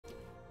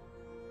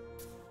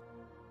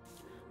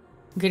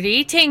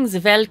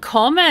Greetings,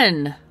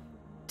 welcome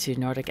to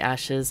Nordic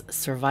Ashes,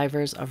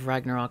 Survivors of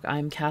Ragnarok.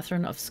 I'm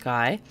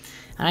KatherineOfSky,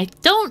 and I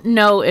don't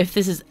know if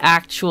this is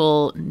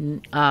actual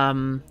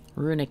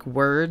runic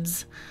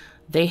words.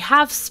 They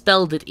have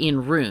spelled it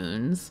in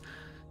runes,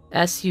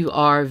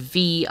 Survivors,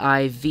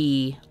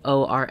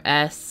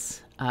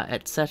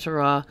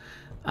 etc.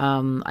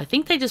 I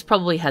think they just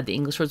probably had the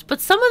English words,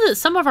 but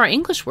some of our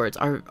English words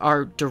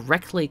are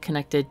directly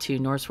connected to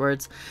Norse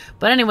words.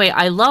 But anyway,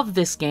 I love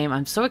this game.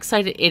 I'm so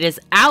excited. It is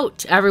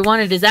out,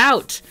 everyone. It is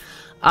out.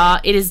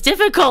 It is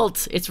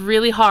difficult. It's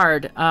really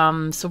hard.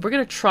 So we're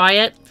gonna try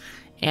it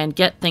and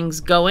get things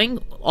going.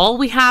 All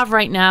we have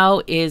right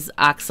now is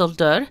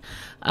Axeldur.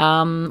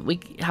 We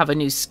have a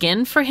new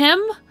skin for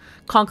him.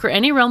 Conquer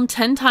any realm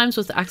 10 times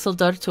with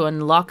Axeldur to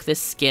unlock this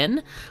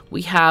skin.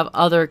 We have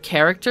other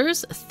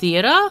characters,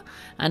 Thera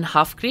and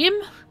Hafgrim.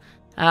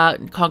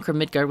 Conquer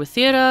Midgard with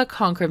Thera,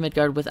 conquer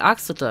Midgard with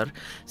Axeldur.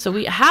 So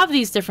we have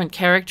these different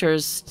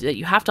characters that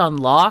you have to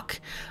unlock.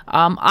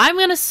 I'm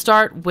going to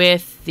start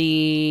with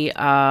the...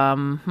 I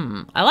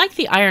like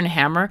the Iron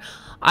Hammer.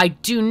 I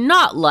do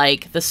not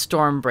like the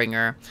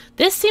Stormbringer.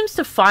 This seems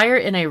to fire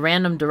in a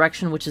random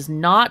direction, which is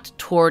not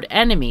toward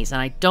enemies, and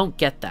I don't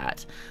get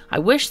that. I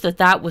wish that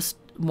that was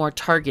more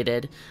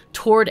targeted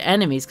toward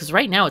enemies, because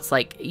right now it's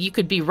like you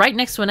could be right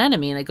next to an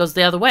enemy and it goes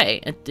the other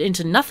way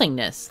into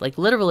nothingness, like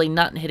literally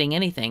not hitting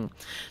anything.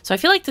 So I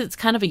feel like it's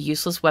kind of a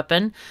useless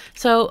weapon.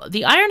 So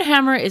the Iron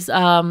Hammer is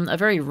a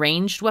very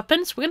ranged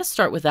weapon, so we're going to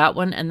start with that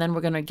one, and then we're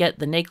going to get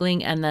the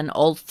Niggling, and then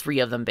all three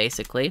of them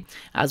basically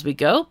as we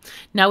go.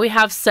 Now we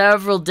have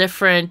several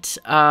different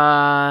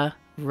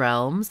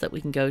realms that we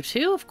can go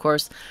to. Of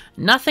course,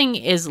 nothing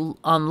is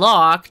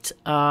unlocked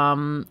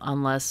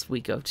unless we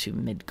go to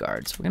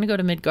Midgard. So we're going to go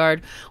to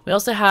Midgard. We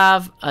also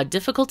have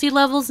difficulty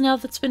levels now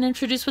that's been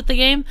introduced with the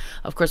game.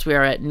 Of course, we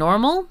are at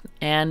normal,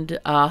 and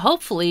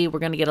hopefully we're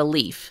going to get a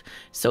leaf.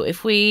 So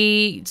if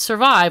we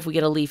survive, we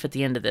get a leaf at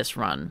the end of this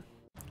run.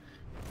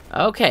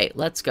 Okay,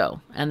 let's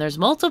go. And there's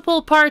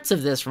multiple parts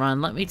of this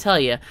run, let me tell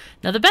you.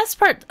 Now, the best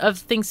part of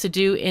things to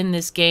do in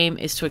this game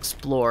is to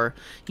explore.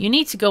 You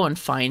need to go and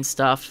find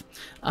stuff,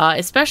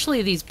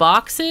 especially these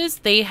boxes.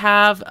 They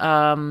have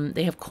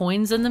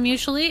coins in them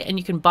usually, and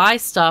you can buy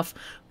stuff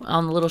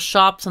on the little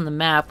shops on the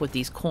map with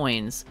these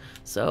coins.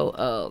 So,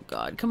 oh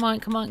god, come on,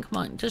 come on, come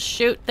on. Just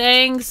shoot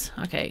things.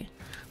 Okay.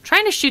 I'm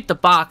trying to shoot the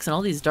box, and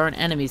all these darn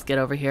enemies get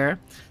over here.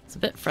 It's a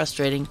bit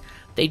frustrating.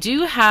 They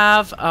do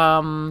have...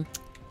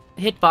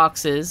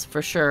 hitboxes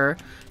for sure.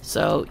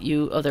 So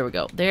oh, there we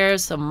go.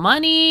 There's some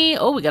money.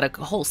 Oh, we got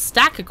a whole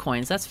stack of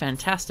coins. That's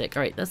fantastic.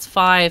 All right, that's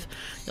 5.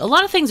 A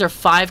lot of things are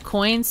 5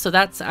 coins, so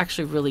that's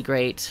actually really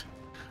great.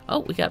 Oh,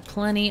 we got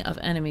plenty of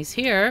enemies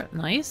here.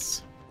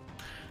 Nice.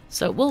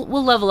 So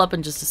we'll level up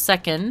in just a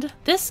second.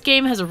 This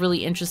game has a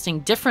really interesting,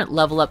 different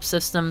level up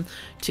system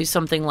to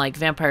something like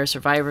Vampire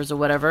Survivors or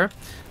whatever.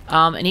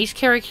 And each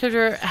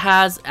character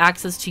has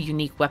access to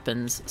unique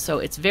weapons. So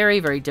it's very,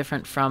 very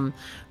different from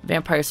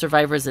Vampire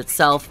Survivors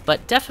itself,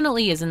 but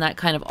definitely is in that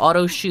kind of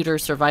auto shooter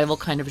survival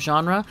kind of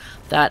genre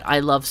that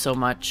I love so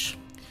much.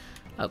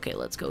 Okay,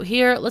 let's go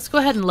here. Let's go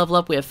ahead and level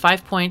up. We have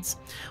 5 points.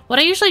 What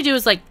I usually do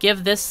is like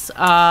give this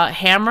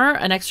hammer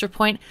an extra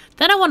point.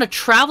 Then I want to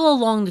travel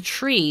along the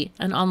tree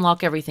and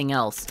unlock everything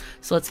else.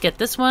 So let's get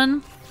this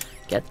one,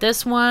 get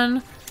this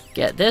one,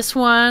 get this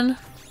one.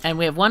 And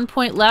we have 1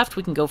 point left.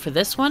 We can go for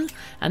this one.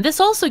 And this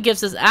also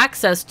gives us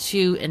access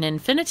to an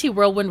Infinity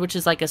Whirlwind, which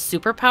is like a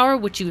superpower,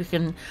 which you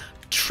can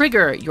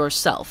trigger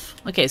yourself.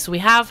 Okay, so we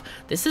have,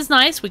 this is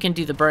nice. We can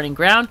do the Burning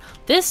Ground.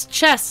 This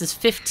chest is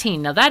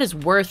 15. Now that is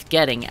worth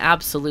getting,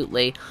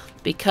 absolutely,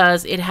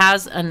 because it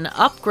has an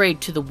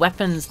upgrade to the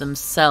weapons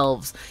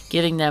themselves,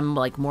 giving them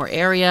like more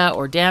area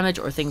or damage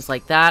or things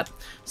like that.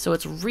 So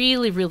it's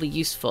really, really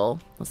useful.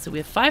 Let's see, we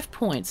have 5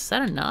 points. Is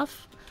that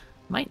enough?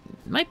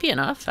 Might be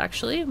enough,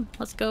 actually.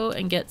 Let's go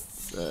and get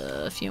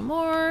a few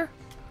more.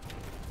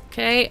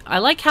 Okay, I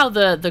like how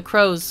the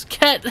crows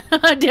get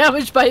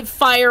damaged by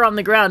fire on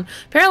the ground.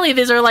 Apparently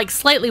these are like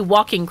slightly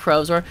walking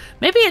crows, or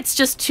maybe it's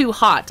just too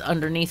hot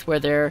underneath where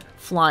they're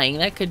flying.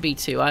 That could be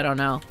too, I don't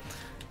know.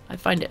 I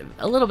find it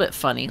a little bit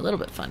funny,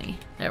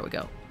 There we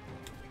go.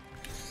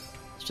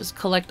 Let's just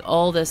collect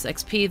all this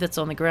XP that's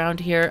on the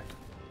ground here.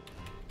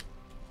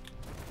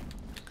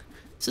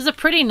 This is a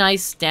pretty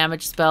nice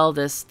damage spell,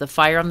 the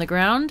fire on the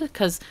ground,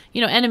 because,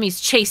 you know,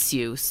 enemies chase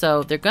you,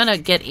 so they're gonna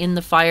get in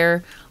the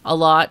fire a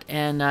lot,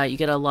 and you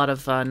get a lot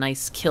of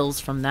nice kills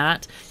from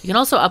that. You can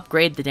also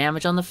upgrade the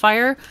damage on the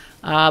fire,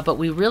 but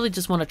we really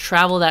just want to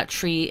travel that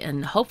tree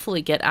and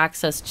hopefully get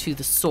access to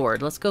the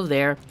sword. Let's go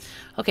there.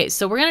 Okay,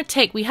 so we're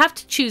gonna we have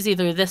to choose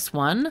either this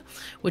one,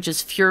 which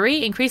is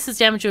Fury, increases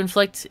damage you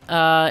inflict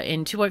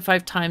in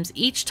 2.5 times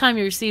each time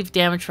you receive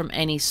damage from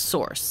any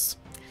source.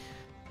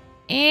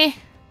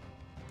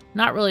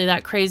 Not really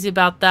that crazy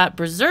about that.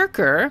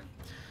 Berserker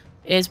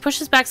is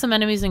pushes back some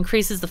enemies and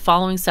increases the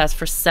following stats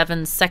for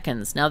 7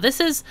 seconds. Now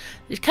this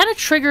it kind of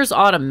triggers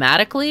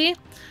automatically.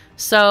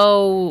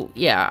 So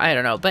yeah, I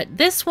don't know. But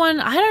this one,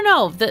 I don't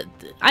know.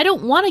 I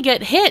don't want to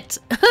get hit.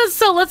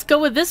 So let's go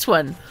with this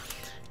one.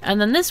 And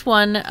then this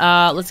one,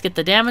 let's get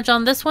the damage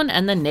on this one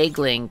and the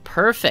nagling.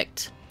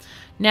 Perfect.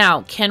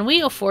 Now, can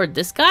we afford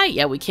this guy?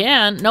 Yeah, we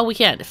can. No, we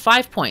can't.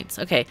 5 points.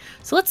 Okay,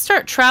 so let's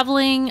start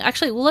traveling.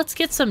 Actually, well, let's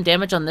get some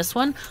damage on this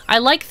one. I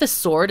like the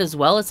sword as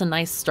well. It's a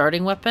nice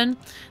starting weapon.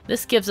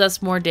 This gives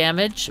us more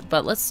damage,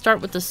 but let's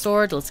start with the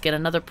sword. Let's get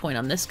another point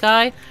on this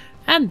guy,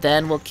 and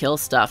then we'll kill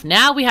stuff.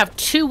 Now we have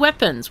 2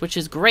 weapons, which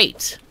is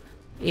great.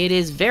 It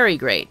is very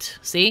great.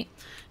 See?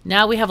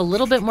 Now we have a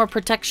little bit more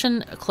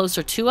protection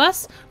closer to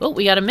us. Oh,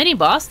 we got a mini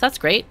boss. That's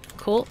great.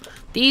 Cool.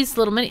 These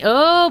little mini...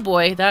 Oh,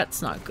 boy.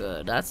 That's not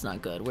good. That's not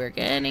good. We're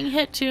getting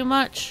hit too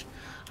much.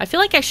 I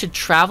feel like I should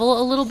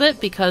travel a little bit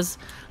because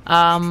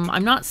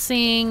I'm not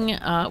seeing...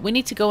 we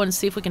need to go and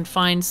see if we can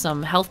find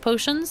some health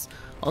potions.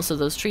 Also,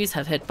 those trees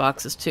have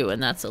hitboxes too,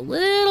 and that's a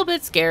little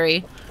bit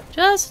scary.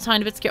 Just a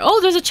tiny bit scary.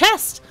 Oh, there's a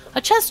chest!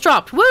 A chest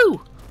dropped!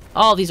 Woo!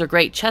 Oh, these are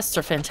great. Chests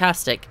are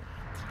fantastic.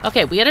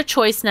 Okay, we had a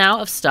choice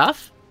now of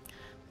stuff.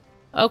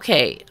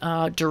 Okay,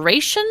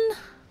 duration?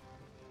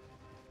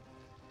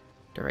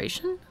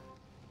 Duration?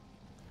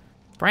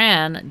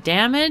 Bran,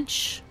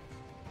 damage.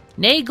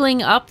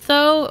 Nagling up,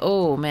 though.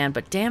 Oh, man,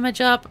 but damage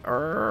up.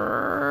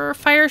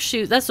 Fire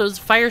shoes. That's those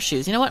fire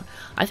shoes. You know what?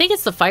 I think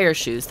it's the fire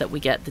shoes that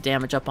we get the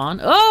damage up on.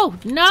 Oh,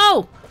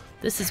 no!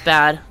 This is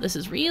bad. This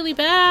is really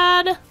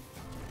bad.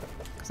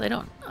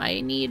 Because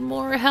I need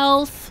more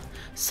health.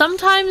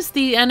 Sometimes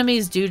the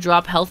enemies do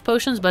drop health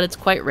potions, but it's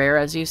quite rare,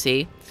 as you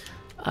see.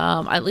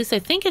 At least I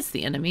think it's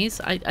the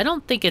enemies. I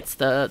don't think it's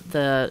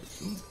the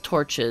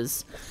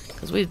torches,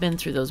 because we've been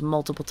through those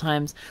multiple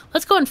times.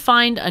 Let's go and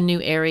find a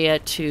new area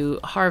to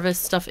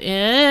harvest stuff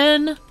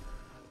in.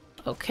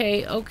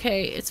 Okay,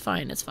 okay, it's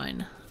fine, it's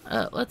fine.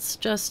 Let's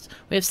just...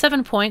 We have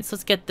 7 points.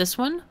 Let's get this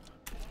one.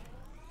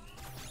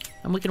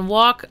 And we can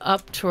walk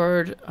up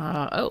toward...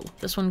 oh,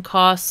 this one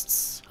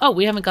costs... Oh,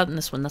 we haven't gotten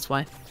this one, that's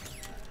why.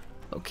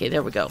 Okay,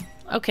 there we go.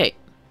 Okay,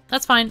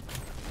 that's fine.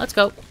 Let's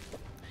go.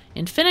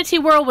 Infinity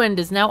Whirlwind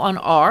is now on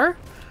R.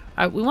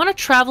 We want to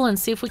travel and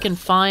see if we can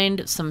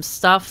find some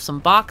stuff, some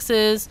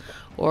boxes,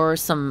 or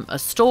a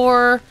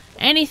store,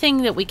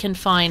 anything that we can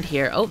find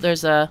here. Oh,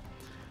 there's a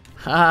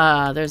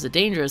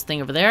dangerous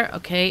thing over there.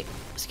 Okay,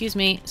 excuse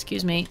me,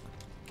 excuse me,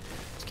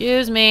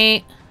 excuse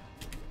me.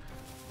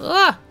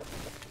 Ah!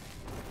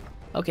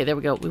 Okay, there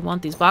we go. We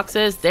want these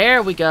boxes.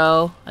 There we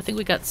go. I think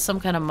we got some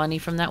kind of money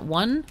from that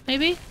one,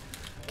 maybe?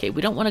 Okay,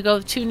 we don't want to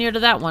go too near to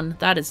that one.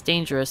 That is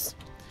dangerous.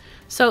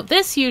 So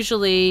this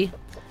usually...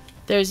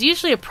 There's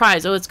usually a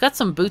prize. Oh, it's got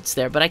some boots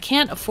there, but I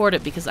can't afford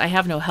it because I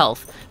have no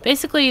health.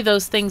 Basically,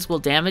 those things will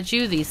damage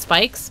you, these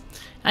spikes,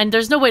 and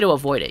there's no way to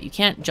avoid it. You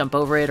can't jump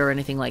over it or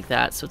anything like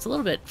that, so it's a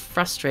little bit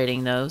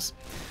frustrating, those.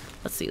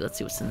 Let's see what's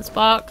in this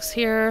box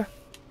here.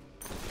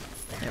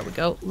 There we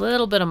go.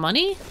 Little bit of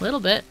money,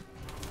 little bit.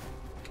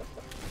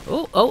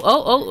 Oh, oh,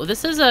 oh, oh,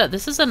 this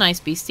is a nice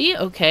beastie.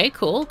 Okay,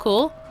 cool,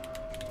 cool.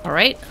 All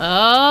right.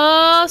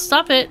 Oh,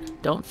 stop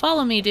it. Don't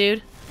follow me,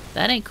 dude.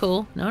 That ain't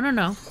cool. No, no,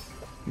 no.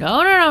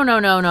 No, no, no, no,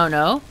 no, no,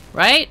 no.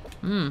 Right?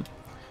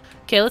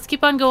 Okay, let's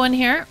keep on going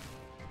here.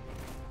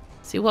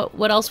 See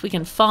what else we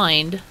can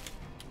find. There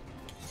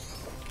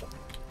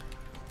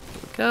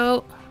we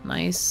go.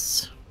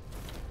 Nice.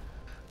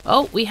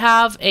 Oh, we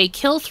have a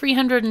kill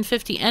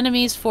 350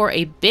 enemies for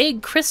a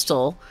big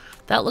crystal.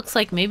 That looks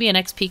like maybe an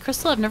XP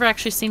crystal. I've never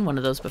actually seen one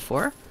of those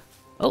before.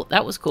 Oh,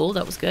 that was cool.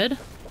 That was good.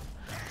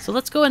 So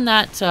let's go in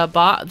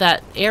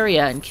that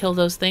area and kill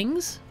those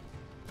things.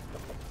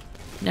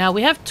 Now,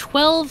 we have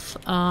 12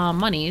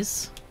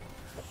 monies,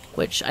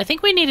 which I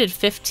think we needed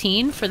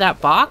 15 for that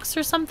box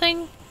or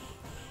something.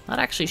 Not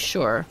actually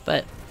sure,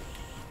 but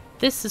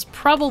this is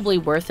probably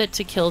worth it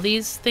to kill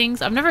these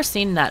things. I've never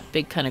seen that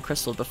big kind of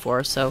crystal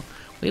before, so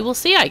we will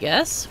see, I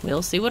guess.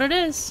 We'll see what it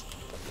is.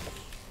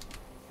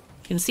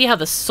 You can see how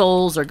the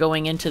souls are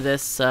going into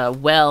this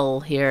well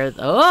here.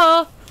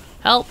 Oh!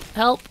 Help!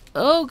 Help!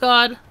 Oh,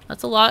 God!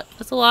 That's a lot.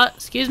 That's a lot.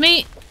 Excuse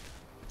me!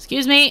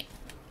 Excuse me!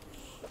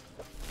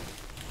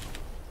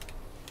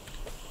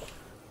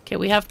 Okay,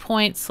 we have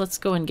points. Let's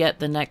go and get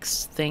the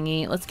next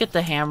thingy. Let's get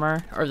the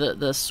hammer, or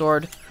the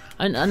sword.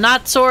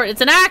 Not sword, it's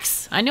an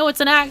axe! I know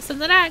it's an axe,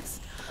 it's an axe!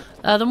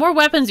 The more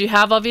weapons you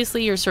have,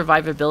 obviously, your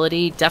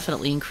survivability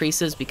definitely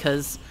increases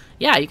because,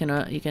 yeah, you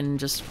can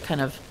just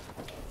kind of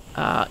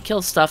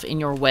kill stuff in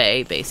your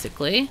way,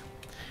 basically.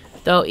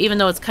 Though, even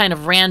though it's kind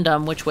of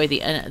random which way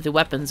the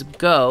weapons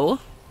go,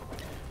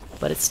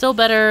 but it's still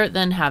better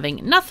than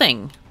having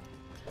nothing.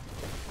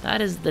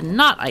 That is the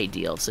not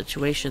ideal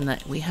situation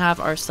that we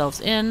have ourselves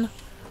in.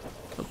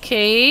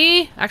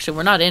 Okay. Actually,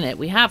 we're not in it.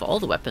 We have all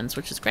the weapons,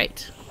 which is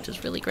great. Which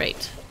is really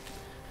great.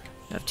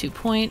 We have 2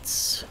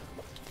 points.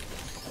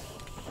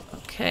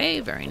 Okay,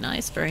 very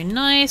nice, very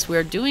nice.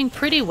 We're doing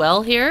pretty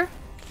well here.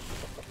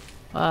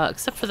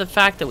 Except for the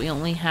fact that we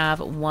only have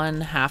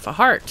 1/2 a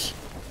heart.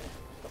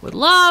 Would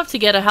love to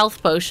get a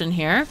health potion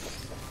here.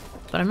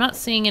 But I'm not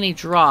seeing any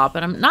drop.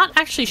 And I'm not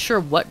actually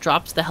sure what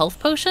drops the health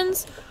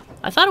potions.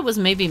 I thought it was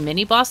maybe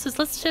mini bosses.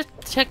 Let's just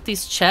check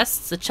these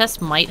chests. The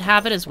chest might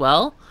have it as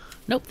well.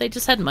 Nope, they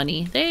just had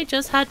money. They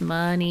just had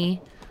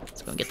money.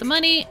 Let's go and get the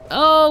money.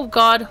 Oh,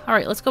 God. All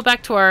right, let's go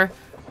back to our...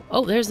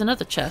 Oh, there's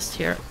another chest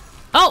here.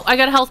 Oh, I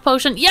got a health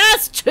potion.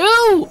 Yes,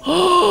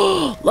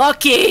 2!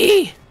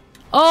 Lucky!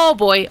 Oh,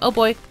 boy. Oh,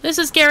 boy. This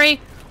is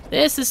scary.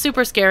 This is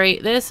super scary.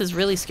 This is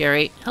really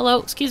scary. Hello,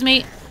 excuse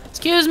me.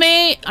 Excuse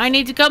me. I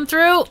need to come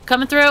through.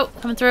 Coming through.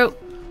 Coming through.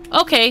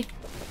 Okay.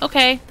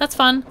 Okay, that's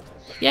fun.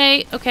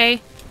 Yay,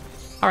 okay.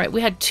 All right,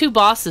 we had 2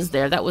 bosses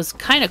there. That was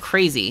kind of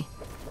crazy.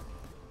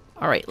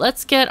 All right,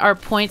 let's get our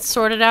points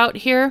sorted out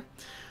here.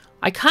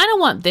 I kind of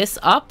want this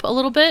up a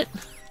little bit.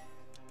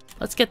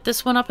 Let's get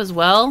this one up as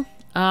well.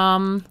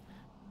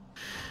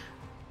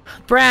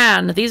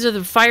 Bran, these are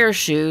the fire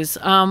shoes.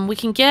 We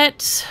can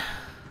get...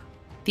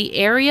 The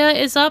area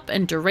is up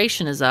and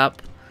duration is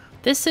up.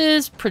 This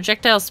is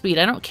projectile speed.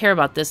 I don't care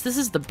about this. This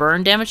is the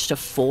burn damage to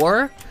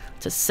 4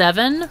 to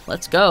 7.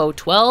 Let's go.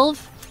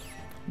 12.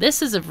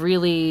 This is a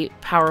really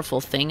powerful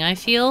thing, I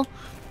feel,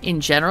 in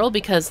general,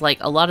 because like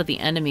a lot of the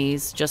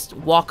enemies just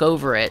walk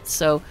over it.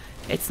 So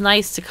it's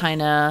nice to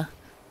kind of,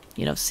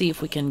 you know, see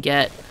if we can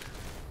get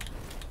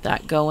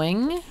that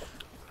going.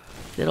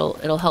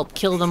 It'll help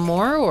kill them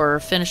more or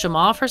finish them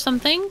off or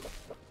something.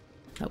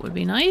 That would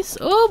be nice.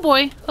 Oh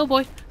boy. Oh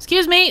boy.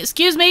 Excuse me.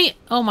 Excuse me.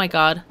 Oh my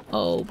god.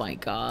 Oh my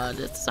god.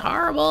 It's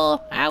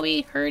horrible.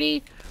 Owie.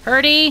 Hurty.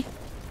 Hurty.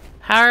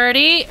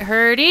 Hurty.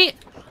 Hurty.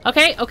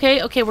 Okay.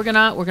 Okay. Okay. We're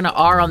gonna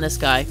R on this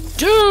guy.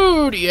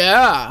 Dude.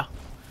 Yeah.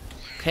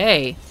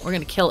 Okay. We're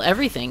gonna kill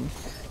everything.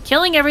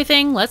 Killing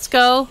everything. Let's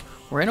go.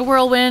 We're in a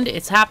whirlwind.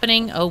 It's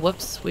happening. Oh,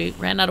 whoops. We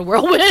ran out of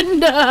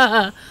whirlwind.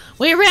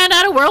 We ran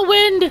out of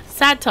whirlwind.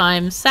 Sad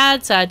times.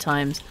 Sad, sad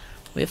times.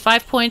 We have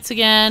 5 points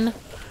again.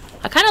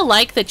 I kind of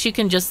like that you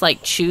can just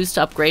like choose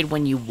to upgrade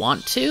when you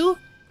want to.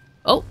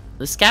 Oh,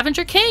 the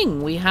Scavenger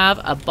King. We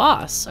have a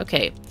boss.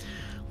 Okay,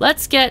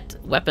 let's get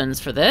weapons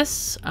for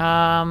this.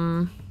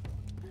 I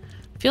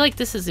feel like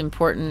this is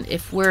important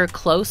if we're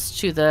close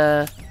to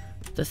the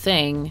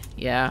thing.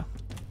 Yeah.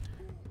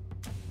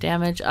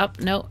 Damage up.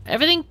 No,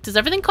 everything. Does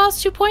everything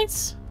cost 2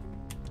 points?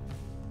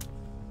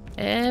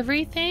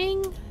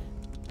 Everything.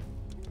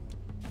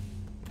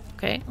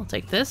 Okay, I'll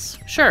take this.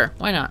 Sure,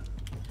 why not?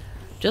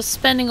 Just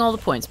spending all the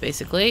points,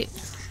 basically.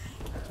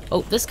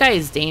 Oh, this guy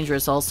is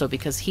dangerous also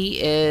because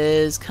he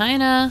is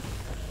kinda.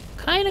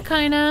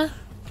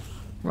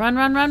 Run,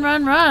 run, run,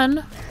 run,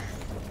 run.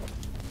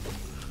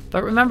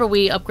 But remember,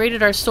 we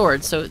upgraded our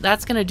sword, so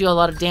that's gonna do a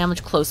lot of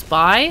damage close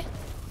by.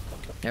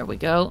 There we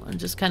go. And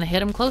just kind of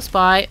hit him close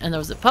by. And there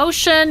was a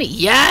potion.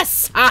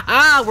 Yes!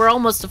 Haha! We're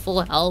almost to full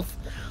health.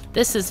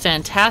 This is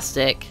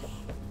fantastic.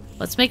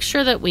 Let's make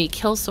sure that we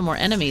kill some more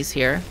enemies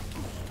here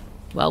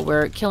while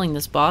we're killing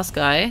this boss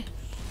guy.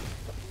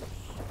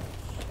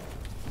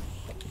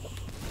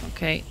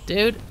 Okay,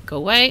 dude, go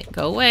away,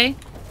 go away.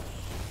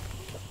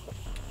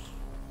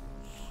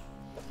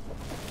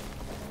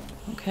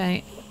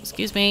 Okay,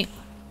 excuse me.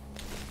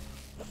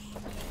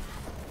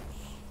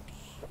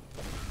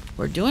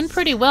 We're doing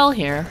pretty well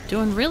here.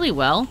 Doing really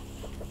well.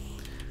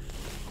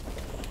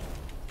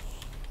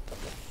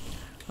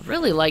 I'd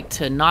really like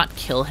to not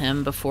kill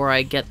him before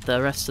I get the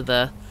rest of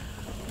the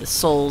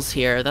souls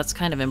here. That's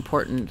kind of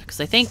important, because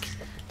I think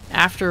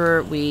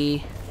after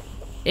we...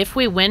 If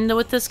we win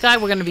with this guy,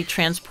 we're going to be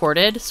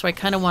transported, so I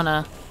kind of want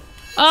to...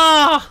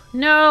 Oh,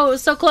 no, it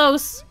was so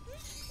close.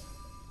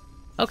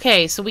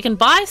 Okay, so we can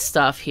buy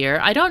stuff here.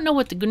 I don't know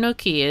what the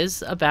Gnuki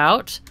is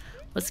about.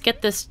 Let's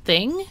get this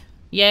thing.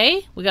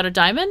 Yay, we got a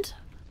diamond.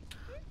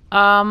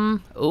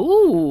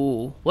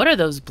 Ooh, what are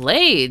those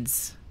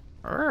blades?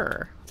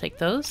 Take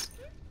those.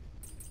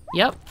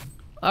 Yep.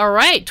 All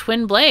right,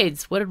 twin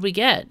blades. What did we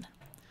get?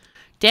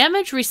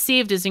 Damage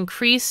received is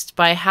increased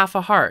by half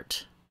a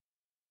heart.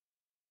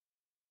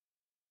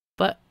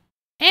 But,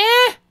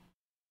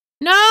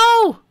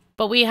 no!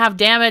 But we have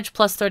damage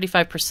plus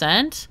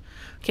 35%.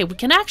 Okay, we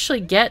can actually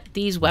get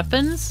these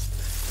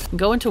weapons.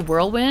 Go into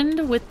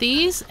Whirlwind with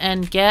these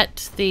and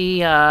get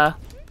the,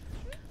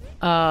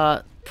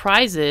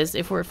 prizes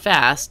if we're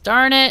fast.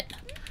 Darn it!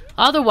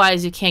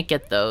 Otherwise, you can't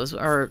get those,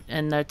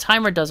 and the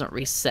timer doesn't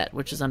reset,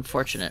 which is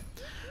unfortunate.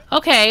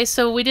 Okay,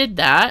 so we did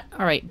that.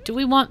 All right, do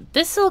we want...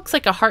 This looks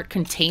like a heart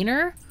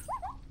container.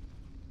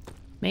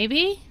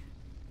 Maybe?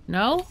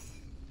 No?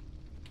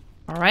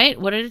 All right,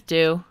 what did it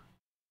do?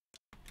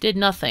 Did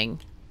nothing.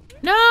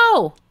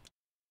 No!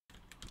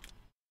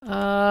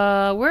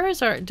 Where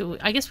is our...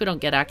 I guess we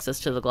don't get access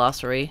to the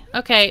glossary.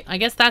 Okay, I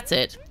guess that's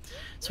it.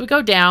 So we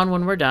go down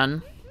when we're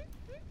done.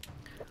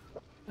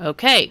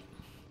 Okay.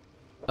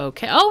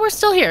 Okay. Oh, we're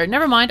still here.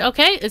 Never mind.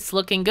 Okay, it's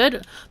looking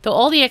good. Though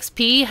all the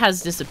XP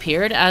has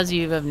disappeared, as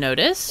you have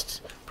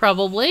noticed.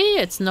 Probably.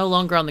 It's no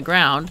longer on the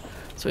ground.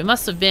 So we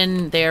must have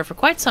been there for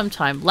quite some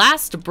time.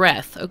 Last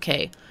breath.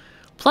 Okay.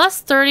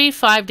 Plus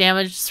 35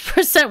 damage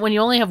percent when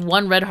you only have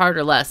 1 red heart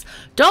or less.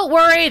 Don't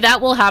worry,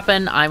 that will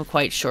happen, I'm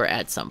quite sure,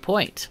 at some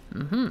point.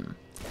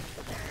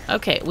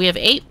 Okay, we have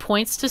 8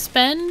 points to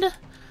spend.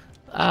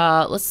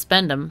 Let's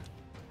spend them.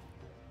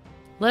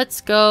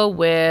 Let's go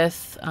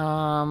with...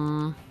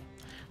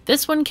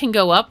 this one can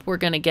go up. We're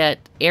going to get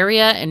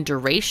area and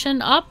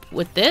duration up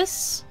with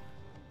this.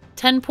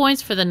 10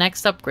 points for the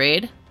next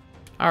upgrade.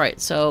 Alright,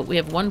 so we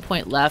have 1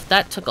 point left.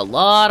 That took a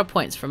lot of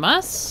points from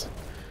us.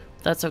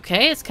 That's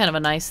okay. It's kind of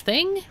a nice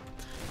thing.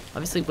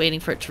 Obviously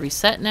waiting for it to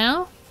reset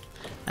now.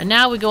 And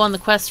now we go on the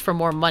quest for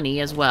more money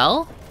as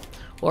well.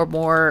 Or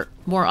more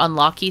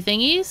unlocky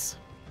thingies.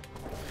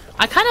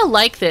 I kind of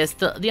like this.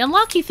 The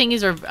unlocky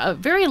thingies are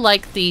very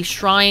like the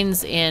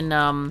shrines in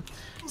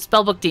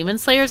Spellbook Demon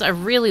Slayers. I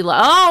really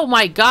like... Oh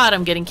my god,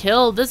 I'm getting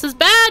killed. This is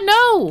bad.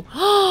 No!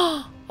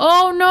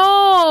 Oh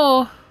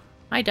no!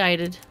 I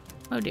died.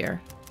 Oh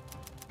dear.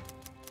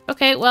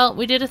 Okay, well,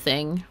 we did a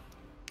thing.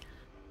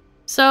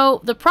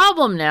 So, the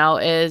problem now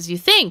is you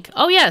think,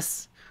 oh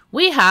yes,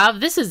 we have...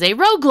 This is a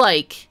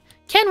roguelike.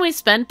 Can we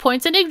spend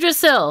points in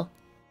Yggdrasil?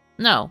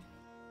 No.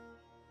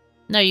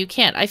 No, you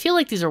can't. I feel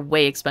like these are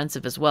way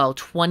expensive as well.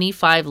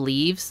 25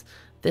 leaves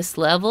this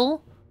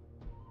level.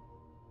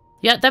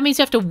 Yeah, that means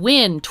you have to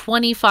win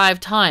 25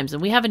 times,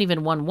 and we haven't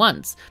even won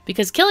once.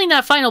 Because killing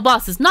that final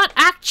boss is not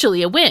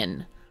actually a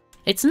win.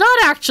 It's not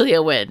actually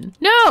a win.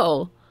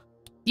 No!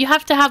 You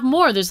have to have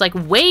more. There's like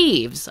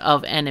waves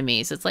of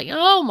enemies. It's like,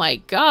 oh my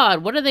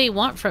god, what do they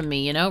want from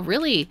me, you know?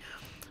 Really,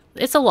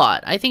 it's a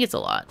lot. I think it's a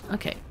lot.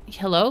 Okay,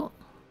 hello?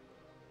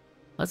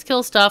 Let's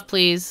kill stuff,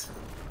 please.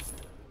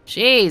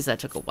 Jeez, that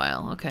took a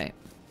while. Okay.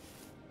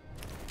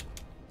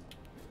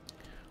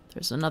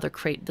 There's another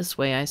crate this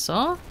way I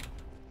saw.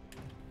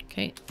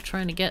 Okay,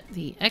 trying to get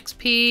the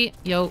XP.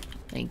 Yo,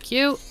 thank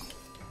you.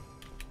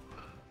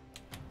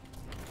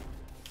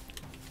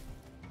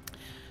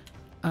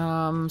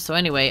 So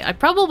anyway, I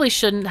probably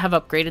shouldn't have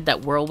upgraded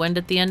that whirlwind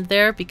at the end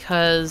there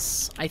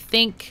because I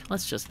think...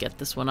 Let's just get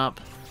this one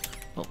up.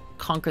 We'll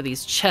conquer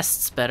these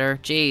chests better.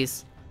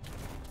 Jeez.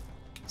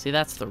 See,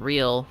 that's the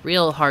real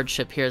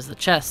hardship here is the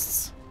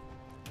chests.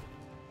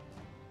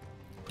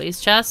 Please,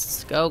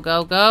 chests. Go,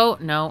 go, go.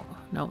 No,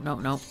 no, no,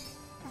 no.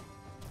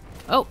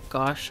 Oh,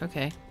 gosh.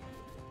 Okay.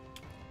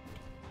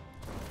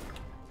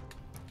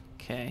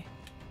 Okay.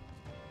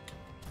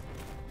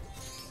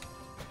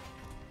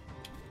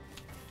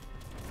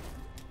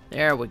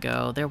 There we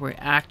go. There we're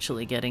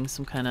actually getting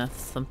some kind of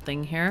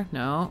something here.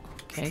 No.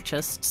 Okay,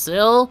 chest.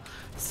 Still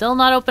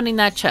not opening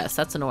that chest.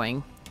 That's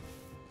annoying.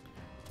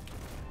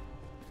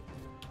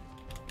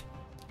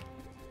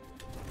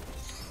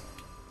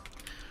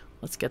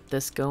 Let's get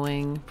this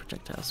going.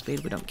 Projectile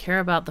speed we don't care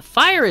about. The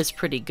fire is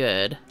pretty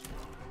good.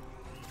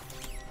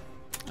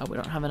 Oh, we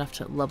don't have enough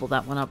to level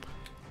that one up.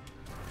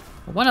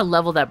 I want to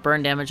level that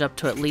burn damage up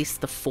to at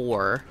least the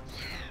 4.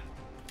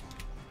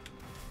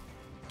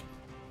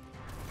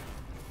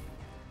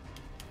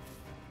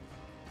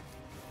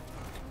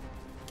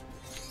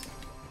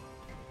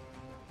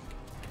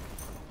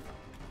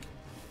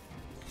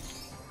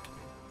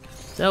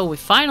 So we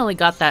finally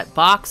got that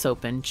box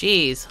open.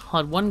 Jeez,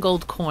 had 1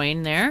 gold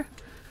coin there.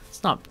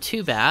 It's not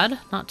too bad.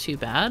 Not too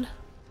bad.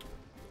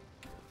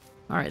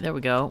 Alright, there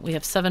we go. We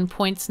have 7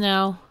 points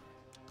now.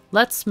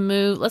 Let's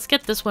move. Let's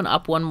get this one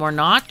up 1 more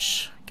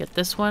notch. Get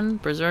this one.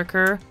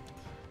 Berserker.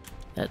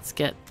 Let's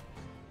get...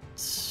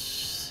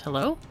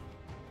 Hello?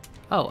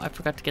 Oh, I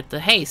forgot to get the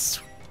haste.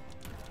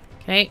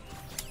 Okay.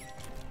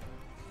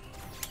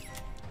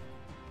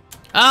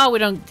 Oh, we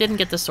didn't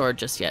get the sword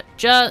just yet.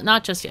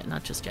 Not just yet.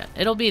 Not just yet.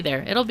 It'll be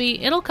there. It'll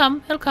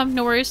come. It'll come.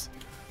 No worries.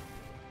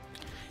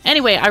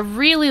 Anyway, I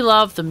really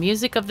love the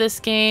music of this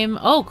game.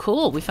 Oh,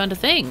 cool. We found a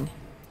thing.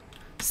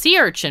 Sea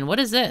urchin. What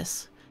is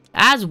this?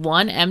 Adds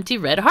 1 empty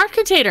red heart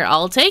container.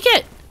 I'll take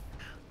it.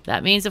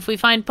 That means if we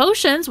find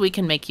potions, we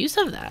can make use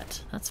of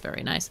that. That's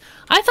very nice.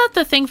 I thought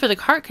the thing for the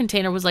heart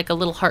container was like a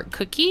little heart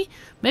cookie.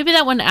 Maybe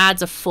that one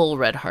adds a full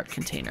red heart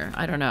container.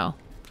 I don't know.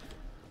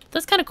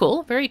 That's kind of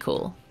cool. Very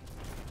cool.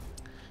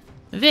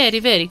 Very,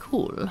 very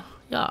cool.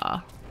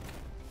 Yeah.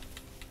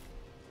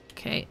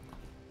 Okay.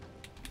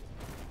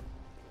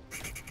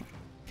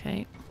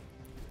 Okay.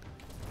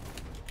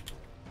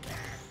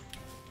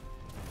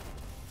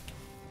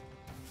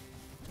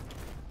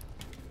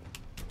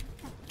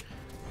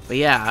 But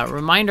yeah, a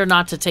reminder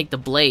not to take the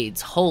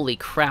blades. Holy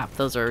crap,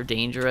 those are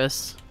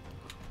dangerous.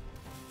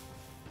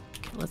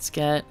 Okay, let's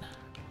get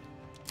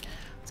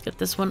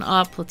this one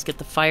up. Let's get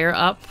the fire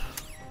up.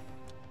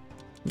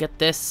 Get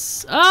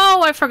this.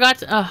 Oh, I forgot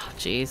to... Oh,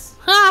 jeez.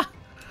 Ha!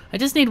 I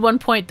just need 1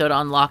 point, though, to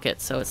unlock it,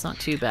 so it's not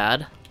too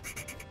bad.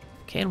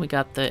 Okay, and we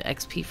got the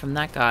XP from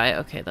that guy.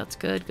 Okay, that's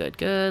good, good,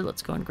 good.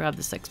 Let's go and grab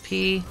this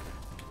XP.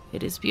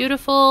 It is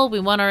beautiful. We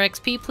want our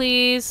XP,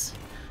 please.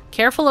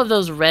 Careful of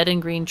those red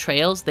and green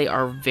trails. They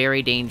are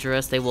very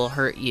dangerous. They will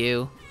hurt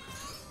you.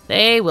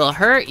 They will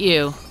hurt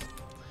you.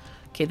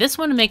 Okay, this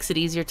one makes it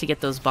easier to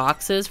get those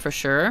boxes, for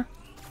sure.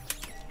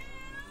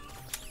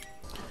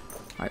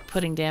 Alright,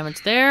 putting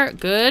damage there.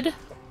 Good.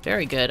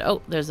 Very good.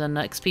 Oh, there's an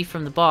XP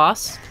from the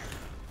boss.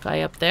 Guy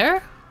up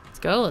there. Let's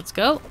go, let's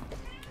go.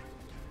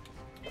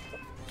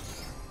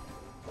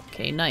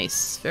 Okay,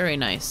 nice. Very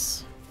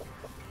nice.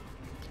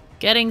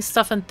 Getting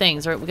stuff and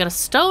things. Alright, we got a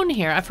stone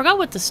here. I forgot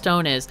what the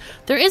stone is.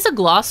 There is a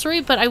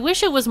glossary, but I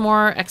wish it was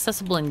more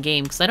accessible in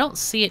game, because I don't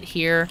see it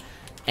here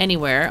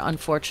anywhere,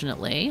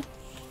 unfortunately.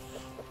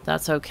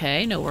 That's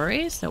okay. No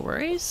worries, no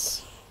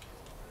worries.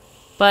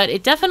 But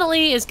it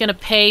definitely is going to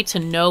pay to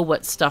know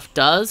what stuff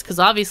does, because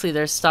obviously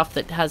there's stuff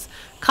that has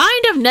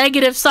kind of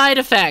negative side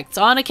effects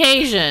on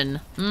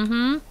occasion.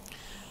 Mm-hmm.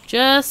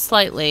 Just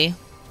slightly.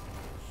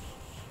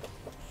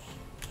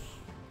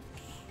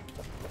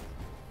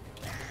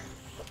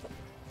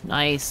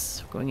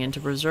 Nice. Going into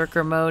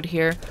Berserker mode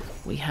here.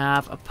 We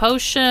have a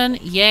potion.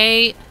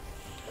 Yay.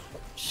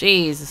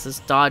 Jeez, this is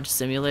Dodge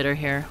Simulator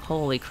here.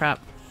 Holy crap.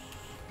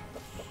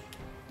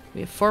 We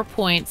have 4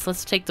 points.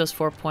 Let's take those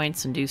 4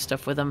 points and do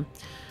stuff with them.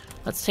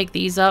 Let's take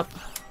these up.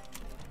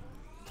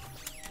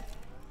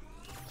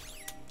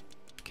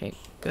 Okay,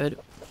 good.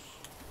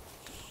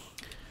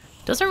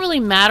 Doesn't really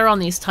matter on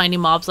these tiny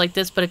mobs like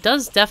this, but it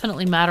does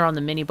definitely matter on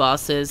the mini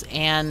bosses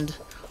and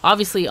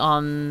obviously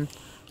on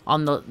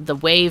the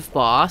wave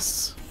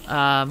boss.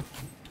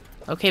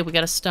 Okay, we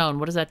got a stone.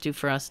 What does that do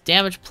for us?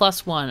 Damage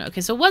 +1. Okay,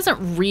 so it wasn't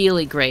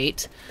really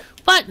great,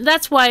 but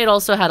that's why it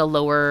also had a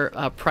lower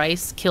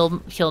price.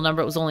 Kill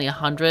number, it was only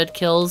 100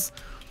 kills.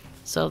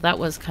 So that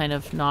was kind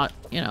of not,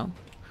 you know,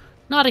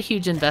 not a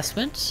huge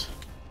investment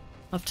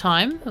of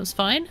time. It was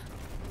fine.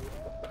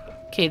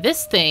 Okay,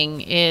 this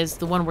thing is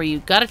the one where you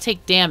gotta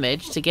take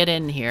damage to get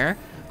in here,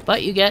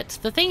 but you get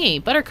the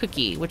thingy, butter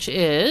cookie, which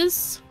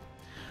is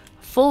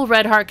full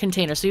red heart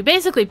container. So you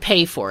basically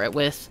pay for it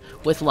with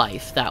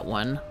life, that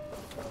one.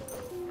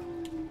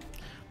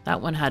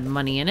 That one had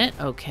money in it.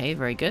 Okay,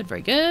 very good,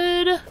 very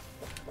good.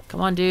 Come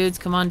on, dudes,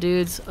 come on,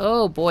 dudes.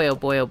 Oh boy, oh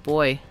boy, oh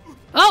boy.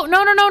 Oh,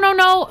 no, no, no, no,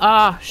 no.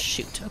 Ah,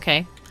 shoot,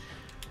 okay.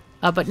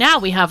 But now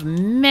we have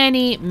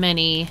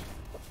many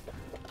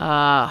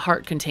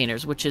heart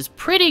containers, which is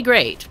pretty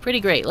great, pretty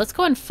great. Let's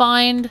go and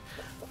find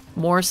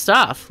more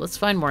stuff. Let's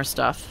find more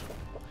stuff.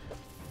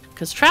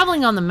 Because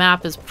traveling on the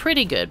map is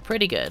pretty good,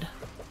 pretty good.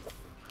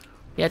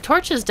 Yeah,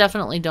 torches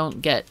definitely don't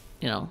get,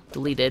 you know,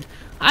 deleted.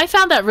 I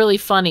found that really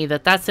funny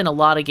that that's in a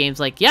lot of games.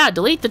 Like, yeah,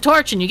 delete the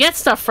torch and you get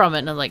stuff from it.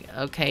 And I'm like,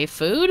 okay,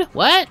 food?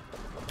 What?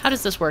 How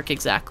does this work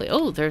exactly?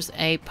 Oh, there's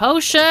a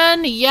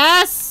potion.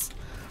 Yes!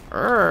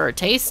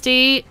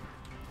 Tasty.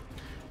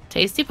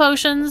 Tasty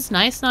potions.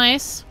 Nice,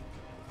 nice.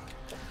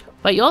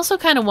 But you also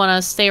kind of want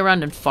to stay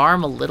around and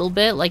farm a little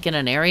bit, like in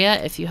an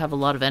area, if you have a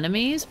lot of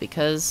enemies,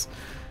 because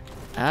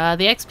the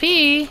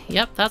XP,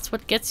 yep, that's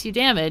what gets you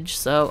damage.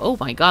 So, oh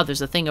my god,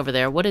 there's a thing over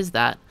there. What is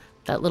that?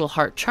 That little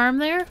heart charm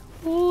there?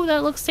 Ooh,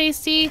 that looks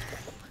tasty.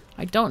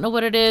 I don't know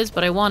what it is,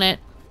 but I want it.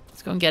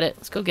 Let's go and get it.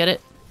 Let's go get it.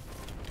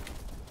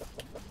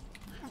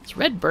 These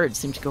red birds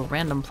seem to go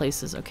random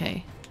places.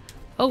 Okay.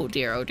 Oh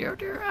dear, oh dear, oh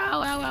dear.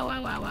 Ow, ow, ow,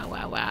 ow, ow, ow,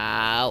 ow,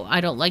 ow. I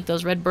don't like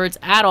those red birds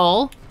at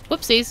all.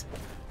 Whoopsies.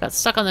 Got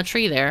stuck on the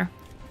tree there.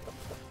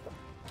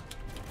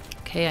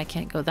 Okay, I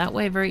can't go that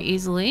way very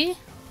easily.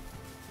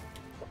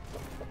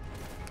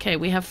 Okay,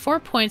 we have 4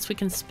 points we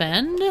can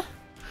spend.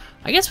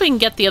 I guess we can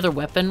get the other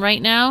weapon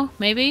right now,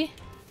 maybe.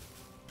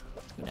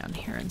 Let's go down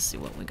here and see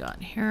what we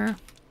got here.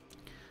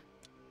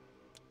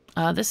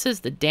 This is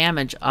the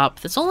damage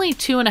up. That's only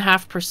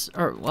 2.5%.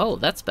 Or, whoa,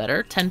 that's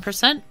better.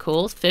 10%.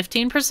 Cool.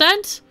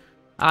 15%.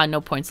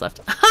 No points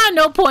left.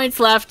 No points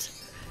left.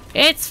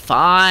 It's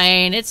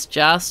fine. It's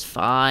just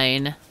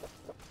fine.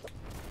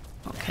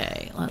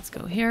 Okay, let's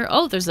go here.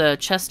 Oh, there's a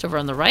chest over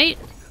on the right.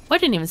 Oh, I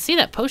didn't even see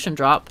that potion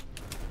drop.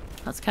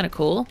 That's kind of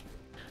cool.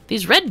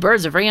 These red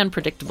birds are very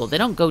unpredictable. They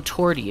don't go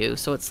toward you,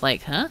 so it's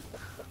like, huh?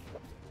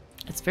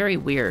 It's very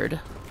weird.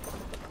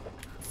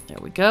 There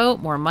we go.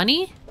 More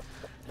money.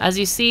 As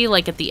you see,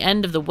 like at the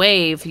end of the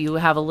wave, you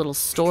have a little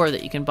store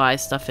that you can buy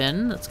stuff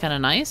in. That's kind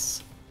of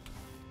nice.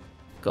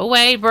 Go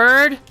away,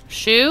 bird.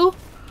 Shoo.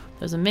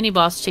 There's a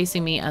mini-boss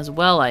chasing me as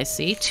well, I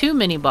see. 2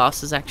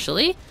 mini-bosses,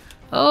 actually.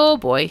 Oh,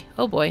 boy.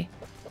 Oh, boy.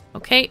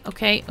 Okay,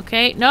 okay,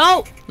 okay.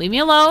 No! Leave me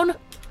alone.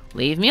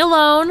 Leave me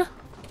alone.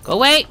 Go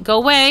away. Go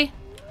away.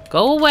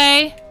 Go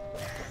away.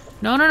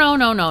 No, no, no,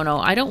 no, no, no.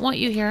 I don't want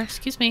you here.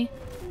 Excuse me.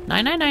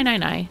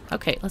 99999.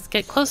 Okay, let's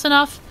get close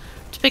enough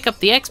to pick up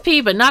the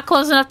XP, but not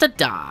close enough to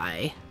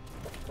die.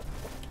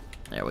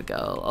 There we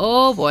go.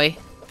 Oh, boy.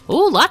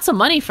 Ooh, lots of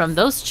money from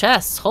those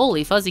chests.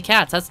 Holy fuzzy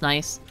cats. That's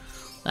nice.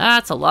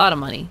 That's a lot of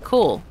money.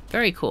 Cool.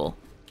 Very cool.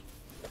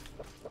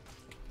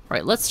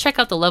 Alright, let's check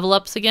out the level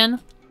ups again.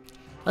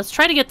 Let's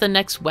try to get the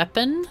next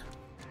weapon.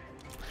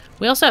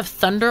 We also have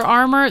thunder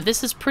armor.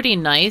 This is pretty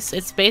nice.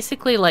 It's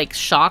basically like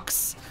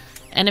shocks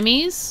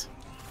enemies.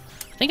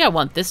 I think I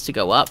want this to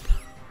go up.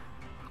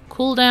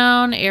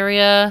 Cooldown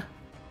area.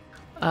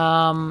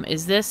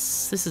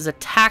 This is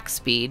attack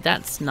speed.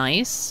 That's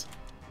nice.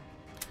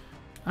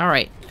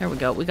 Alright, there we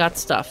go. We got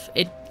stuff.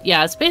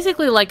 Yeah, it's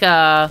basically like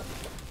a,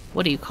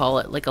 what do you call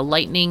it? Like a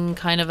lightning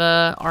kind of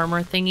a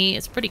armor thingy.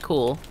 It's pretty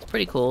cool. It's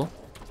pretty cool.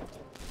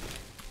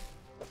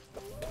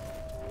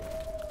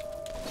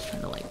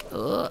 Trying to like,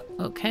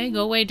 okay,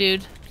 go away,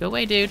 dude. Go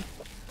away, dude.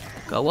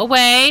 Go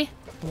away.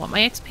 I want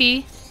my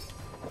XP.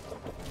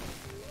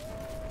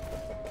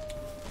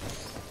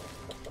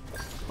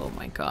 Oh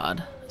my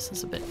god. This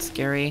is a bit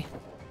scary.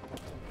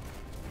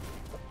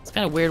 It's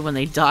kind of weird when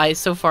they die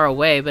so far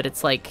away, but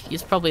it's like,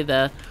 it's probably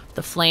the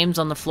flames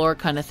on the floor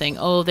kind of thing.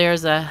 Oh,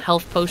 there's a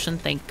health potion,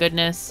 thank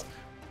goodness.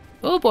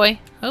 Oh boy,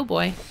 oh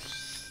boy.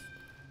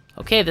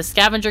 Okay, the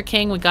Scavenger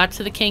King. We got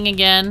to the king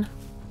again.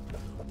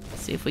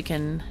 Let's see if we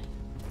can...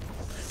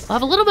 We'll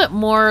have a little bit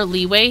more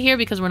leeway here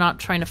because we're not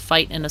trying to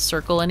fight in a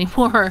circle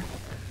anymore.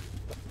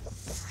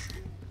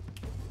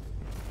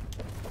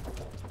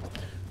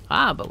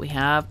 Ah, but we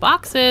have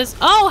boxes.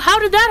 Oh, how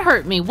did that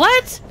hurt me?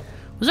 What?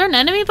 Was there an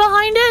enemy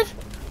behind it?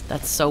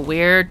 That's so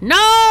weird. No!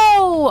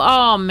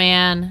 Oh,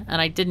 man.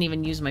 And I didn't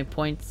even use my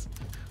points.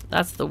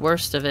 That's the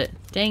worst of it.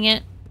 Dang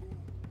it.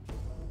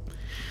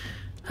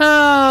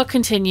 Oh,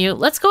 continue.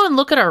 Let's go and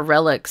look at our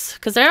relics,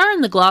 because they are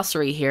in the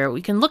glossary here.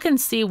 We can look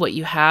and see what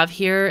you have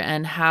here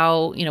and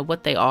how, you know,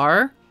 what they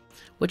are,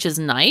 which is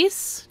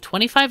nice.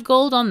 25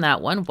 gold on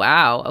that one.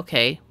 Wow.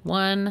 Okay.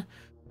 One.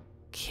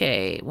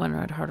 Okay. One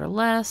red heart or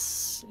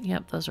less.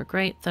 Yep, those are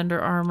great.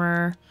 Thunder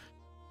armor.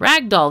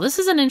 Ragdoll. This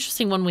is an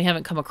interesting one we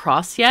haven't come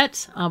across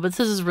yet, but this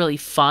is really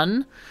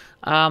fun.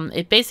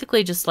 It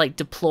basically just like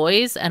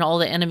deploys and all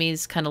the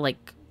enemies kind of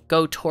like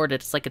go toward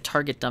it. It's like a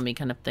target dummy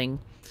kind of thing.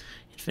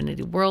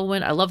 Infinity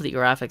Whirlwind. I love the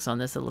graphics on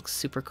this. It looks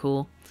super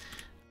cool.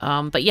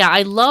 But yeah,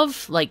 I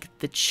love like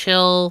the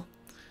chill,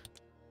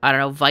 I don't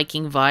know,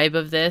 Viking vibe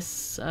of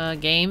this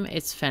game.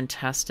 It's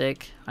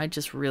fantastic. I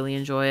just really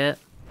enjoy it.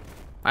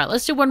 All right,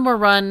 let's do one more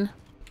run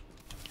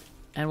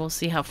and we'll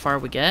see how far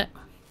we get.